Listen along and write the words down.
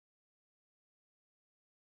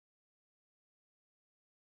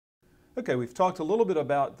Okay, we've talked a little bit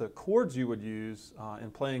about the chords you would use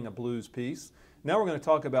in playing a blues piece. Now we're going to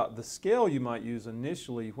talk about the scale you might use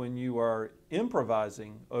initially when you are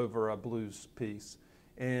improvising over a blues piece.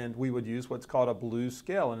 And we would use what's called a blues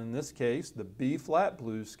scale. And in this case, the B-flat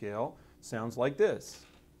blues scale sounds like this.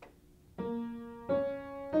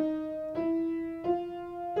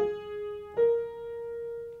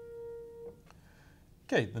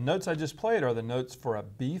 Okay, the notes I just played are the notes for a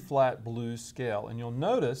B-flat blues scale. And you'll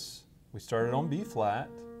notice we started on B-flat.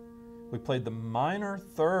 We played the minor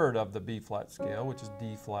third of the B-flat scale, which is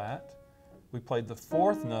D-flat. We played the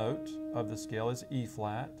fourth note of the scale is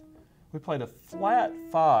E-flat. We played a flat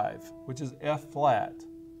 5, which is F-flat.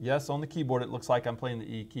 Yes, on the keyboard it looks like I'm playing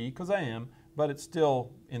the E key, because I am, but it's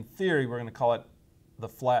still, in theory, we're going to call it the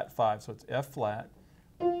flat 5, so it's F-flat.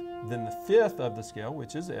 Then the fifth of the scale,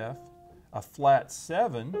 which is F, a flat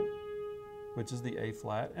 7, which is the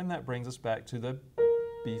A-flat, and that brings us back to the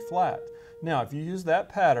B-flat. Now, if you use that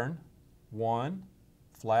pattern, 1,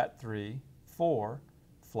 flat 3, 4,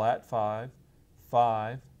 flat 5,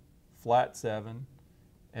 5, flat 7,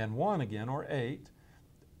 and 1 again, or 8,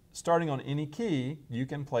 starting on any key, you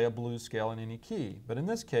can play a blues scale in any key. But in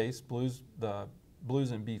this case, the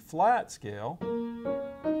blues in B-flat scale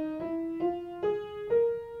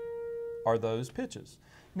are those pitches.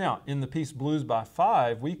 Now, in the piece Blues by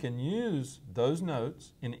 5, we can use those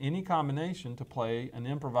notes in any combination to play an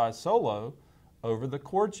improvised solo over the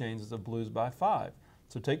chord changes of Blues by 5.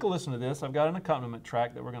 So take a listen to this. I've got an accompaniment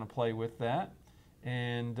track that we're going to play with that,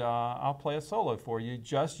 and I'll play a solo for you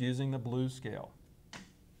just using the blues scale.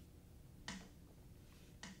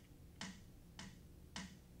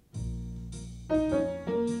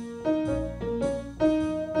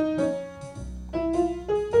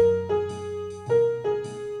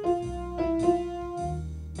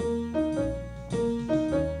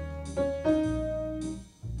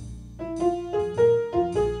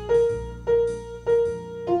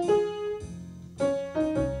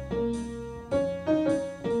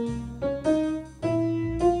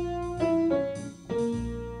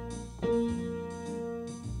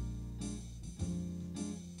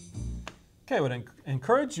 Okay, I would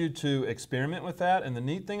encourage you to experiment with that, and the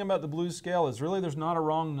neat thing about the blues scale is really there's not a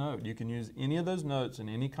wrong note. You can use any of those notes in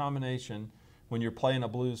any combination when you're playing a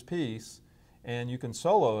blues piece, and you can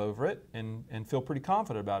solo over it and feel pretty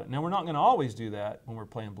confident about it. Now, we're not going to always do that when we're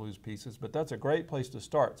playing blues pieces, but that's a great place to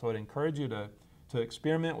start. So I'd encourage you to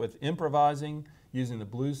experiment with improvising using the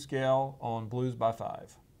blues scale on Blues by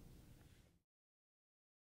 5.